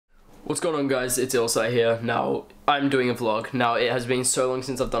What's going on, guys? It's ILLSIGHT here. Now, I'm doing a vlog. Now, it has been so long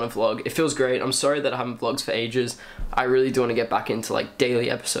since I've done a vlog. It feels great. I'm sorry that I haven't vlogged for ages. I really do want to get back into like daily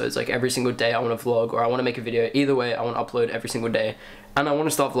episodes. Like every single day I want to vlog or I want to make a video. Either way, I want to upload every single day. And I want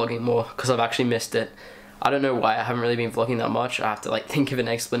to start vlogging more because I've actually missed it. I don't know why I haven't really been vlogging that much. I have to like think of an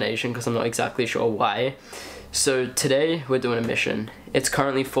explanation because I'm not exactly sure why. So today we're doing a mission. It's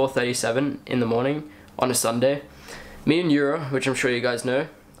currently 4:37 in the morning on a Sunday. Me and Yura, which I'm sure you guys know,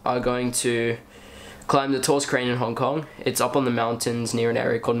 are going to climb the tallest crane in Hong Kong. It's up on the mountains near an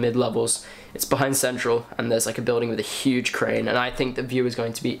area called Mid-Levels. It's behind Central and there's like a building with a huge crane and I think the view is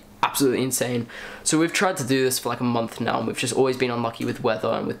going to be absolutely insane. So we've tried to do this for like a month now and we've just always been unlucky with weather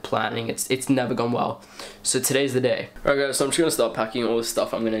and with planning. It's never gone well. So today's the day. Alright guys, so I'm just gonna start packing all the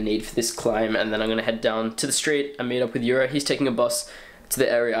stuff I'm gonna need for this climb and then I'm gonna head down to the street and meet up with Yura. He's taking a bus to the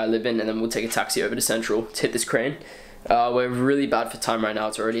area I live in and then we'll take a taxi over to Central to hit this crane. We're really bad for time right now.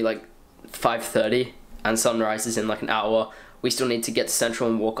 It's already like 5:30 and sunrise is in like an hour. We still need to get to Central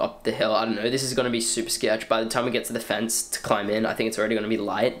and walk up the hill. I don't know, this is going to be super sketch. By the time we get to the fence to climb in, I think it's already going to be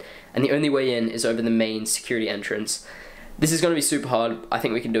light. And the only way in is over the main security entrance. This is going to be super hard. I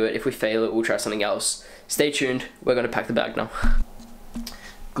think we can do it. If we fail it, we'll try something else. Stay tuned. We're going to pack the bag now.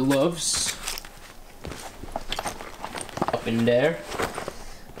 Gloves. Up in there.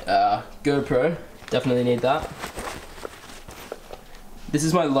 GoPro. Definitely need that. This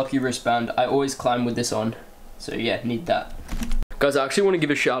is my lucky wristband. I always climb with this on. So yeah, need that. Guys, I actually want to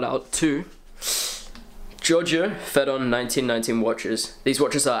give a shout out to Giorgio Fedon 1919 watches. These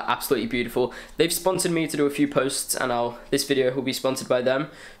watches are absolutely beautiful. They've sponsored me to do a few posts and this video will be sponsored by them.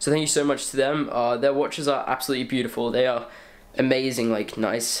 So thank you so much to them. Their watches are absolutely beautiful. They are amazing, like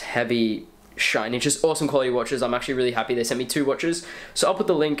nice, heavy, shiny, just awesome quality watches. I'm actually really happy they sent me 2 watches. So I'll put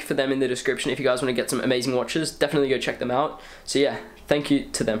the link for them in the description if you guys want to get some amazing watches. Definitely go check them out. So yeah, thank you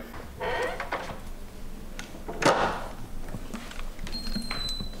to them.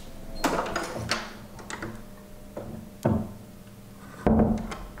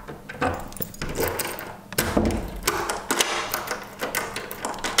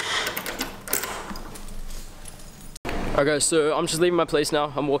 Alright guys, so I'm just leaving my place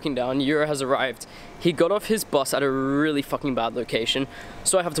now. I'm walking down. Yura has arrived. He got off his bus at a really fucking bad location.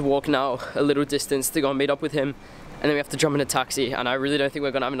 So I have to walk now a little distance to go and meet up with him. And then we have to jump in a taxi. And I really don't think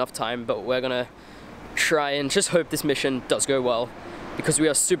we're going to have enough time. But we're going to try and just hope this mission does go well. Because we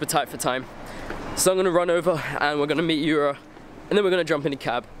are super tight for time. So I'm going to run over and we're going to meet Yura. And then we're going to jump in a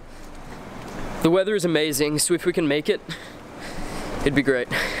cab. The weather is amazing. So if we can make it, it'd be great.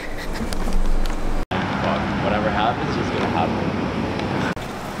 Whatever happens is gonna happen.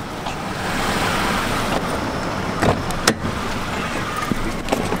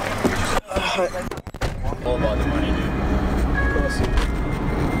 All about the money, dude. Of course.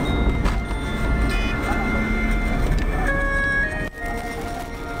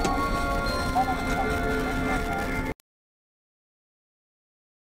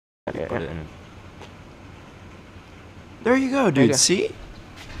 Put it in. There you go, dude. See?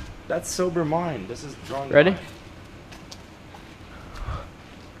 That's sober mind. This is drawing. Ready? Mind.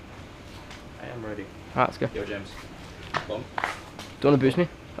 I am ready. Alright, let's go. Yo, James. Boom. Do you want to boost me?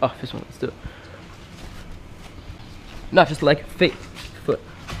 Oh, this one. Let's do it. No, just leg, feet, foot.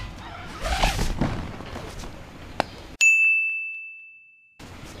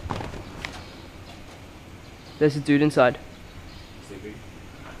 There's a dude inside. Sleeping.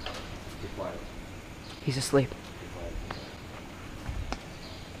 Be quiet. He's asleep.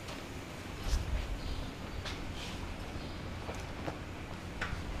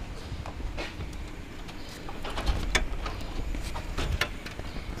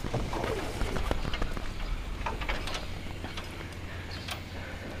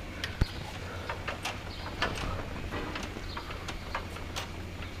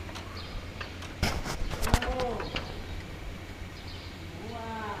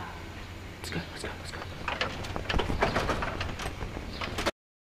 Let's go.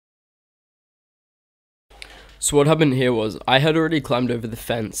 So what happened here was, I had already climbed over the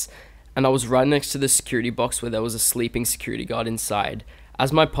fence, and I was right next to the security box where there was a sleeping security guard inside.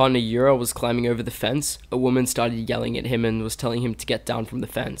 As my partner Yura was climbing over the fence, a woman started yelling at him and was telling him to get down from the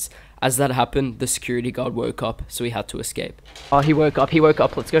fence. As that happened, the security guard woke up, so he had to escape. Oh, he woke up,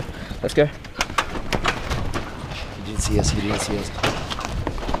 let's go. He didn't see us,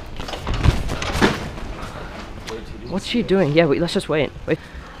 What's she doing? Yeah, wait, let's just wait.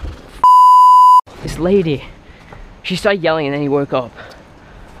 This lady. She started yelling and then he woke up.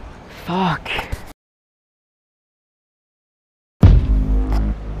 Fuck.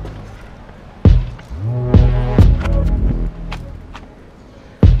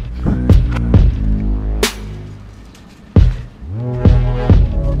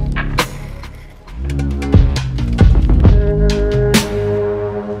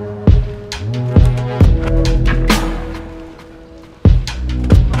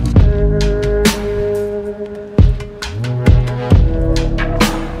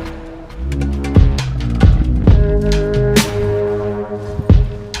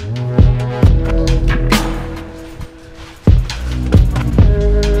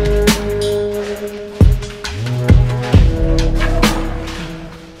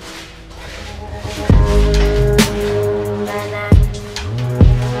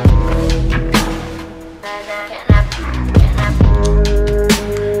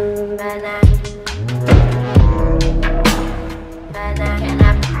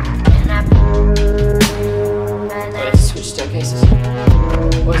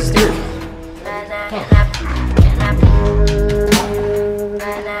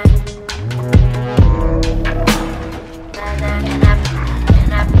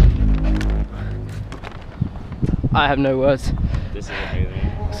 I have no words. This is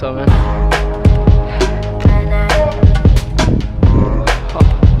amazing. So, man.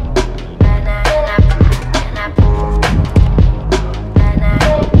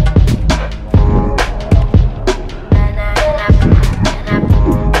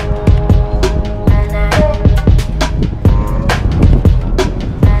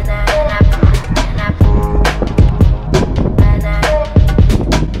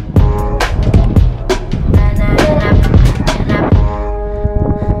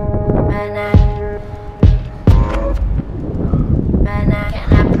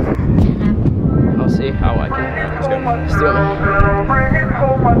 How I can. Let's do it,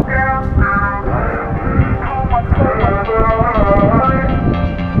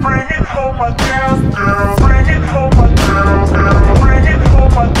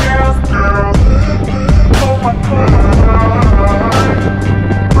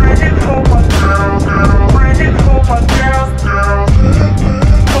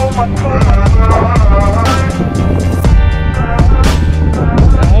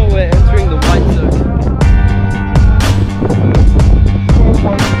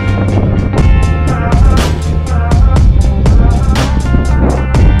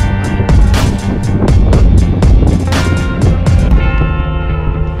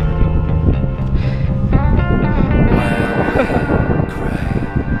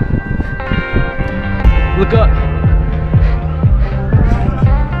 look up.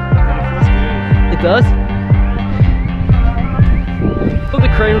 It does? I thought the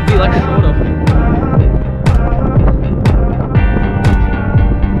crane would be like shorter.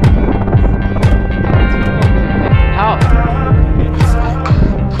 How?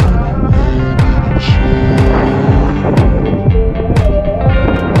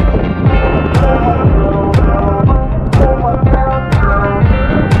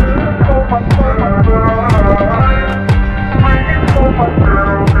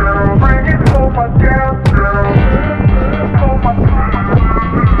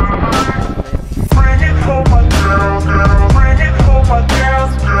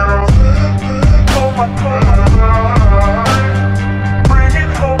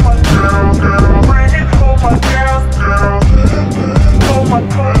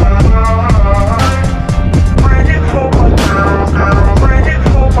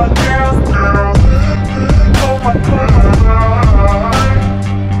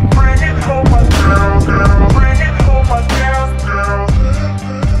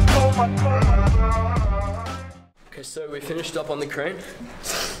 So we finished up on the crane.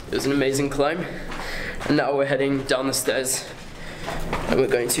 It was an amazing climb. And now we're heading down the stairs. And we're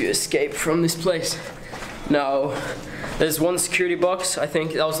going to escape from this place. Now, there's one security box. I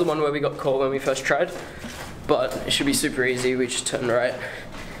think that was the one where we got caught when we first tried. But it should be super easy. We just turn right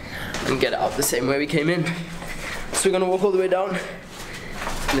and get out the same way we came in. So we're gonna walk all the way down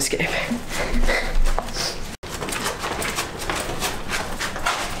and escape.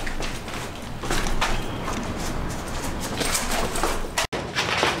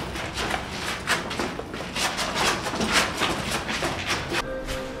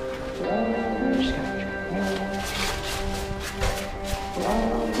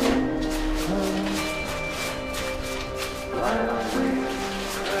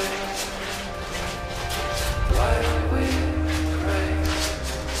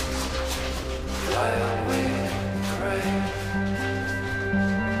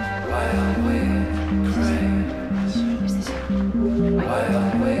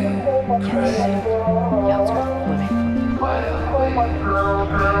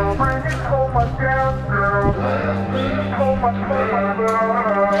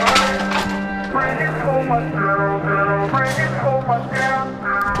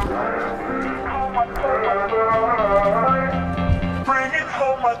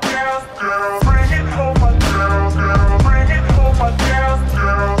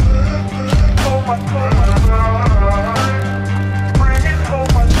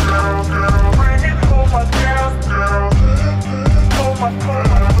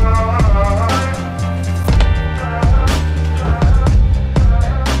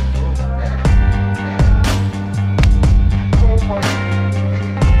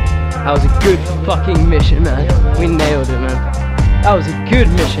 That was a good fucking mission, man. We nailed it, man. That was a good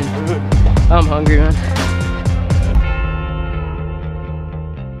mission. I'm hungry, man.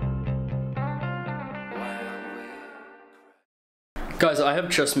 Guys, I have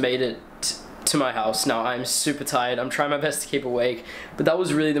just made it to my house now. I'm super tired. I'm trying my best to keep awake, but that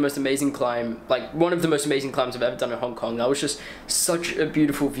was really the most amazing climb, like one of the most amazing climbs I've ever done in Hong Kong. That was just such a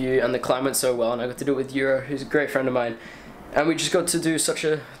beautiful view, and the climb went so well, and I got to do it with Yura, who's a great friend of mine. and we just got to do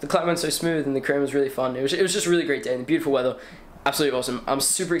the climb went so smooth and the crane was really fun. It was just a really great day and the beautiful weather. Absolutely awesome. I'm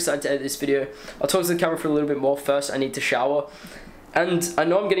super excited to edit this video. I'll talk to the camera for a little bit more. First, I need to shower. And I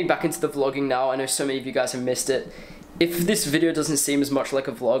know I'm getting back into the vlogging now. I know so many of you guys have missed it. If this video doesn't seem as much like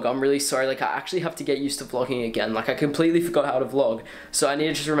a vlog, I'm really sorry. Like, I actually have to get used to vlogging again. Like, I completely forgot how to vlog. So I need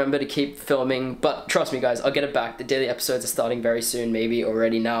to just remember to keep filming. But trust me, guys, I'll get it back. The daily episodes are starting very soon, maybe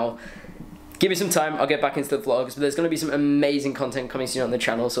already now. Give me some time, I'll get back into the vlogs, but there's going to be some amazing content coming soon on the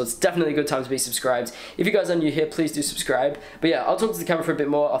channel, so it's definitely a good time to be subscribed. If you guys are new here, please do subscribe. But yeah, I'll talk to the camera for a bit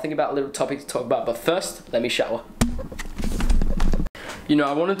more, I'll think about a little topic to talk about, but first, let me shower. You know,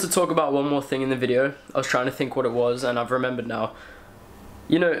 I wanted to talk about one more thing in the video. I was trying to think what it was, and I've remembered now.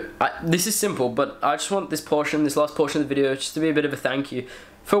 You know, this is simple, but I just want this last portion of the video, just to be a bit of a thank you.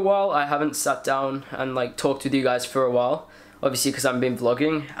 For a while, I haven't sat down and like talked with you guys for a while. Obviously because I've been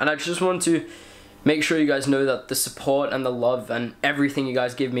vlogging, and I just want to make sure you guys know that the support and the love and everything you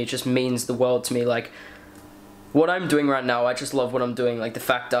guys give me just means the world to me. Like, what I'm doing right now, I just love what I'm doing. Like, the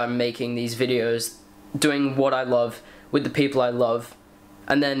fact that I'm making these videos, doing what I love with the people I love,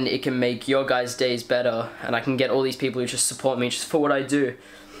 and then it can make your guys' days better, and I can get all these people who just support me just for what I do.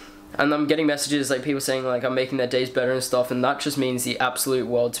 And I'm getting messages like people saying like I'm making their days better and stuff, and that just means the absolute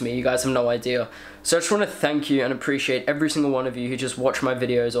world to me. You guys have no idea. So I just want to thank you and appreciate every single one of you who just watch my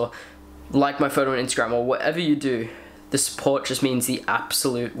videos or like my photo on Instagram or whatever you do. The support just means the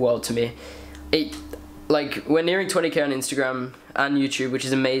absolute world to me. Like, we're nearing 20k on Instagram and YouTube, which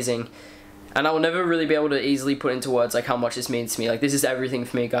is amazing. And I will never really be able to easily put into words like how much this means to me. Like, this is everything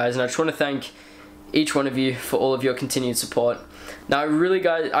for me, guys, and I just want to thank each one of you for all of your continued support. Now, I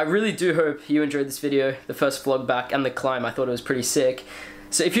really do hope you enjoyed this video, the first vlog back, and the climb. I thought it was pretty sick.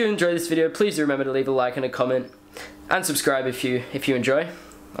 So if you enjoyed this video, please do remember to leave a like and a comment, and subscribe if you enjoy.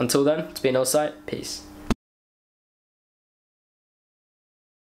 Until then, it's been ILLSIGHT. Peace.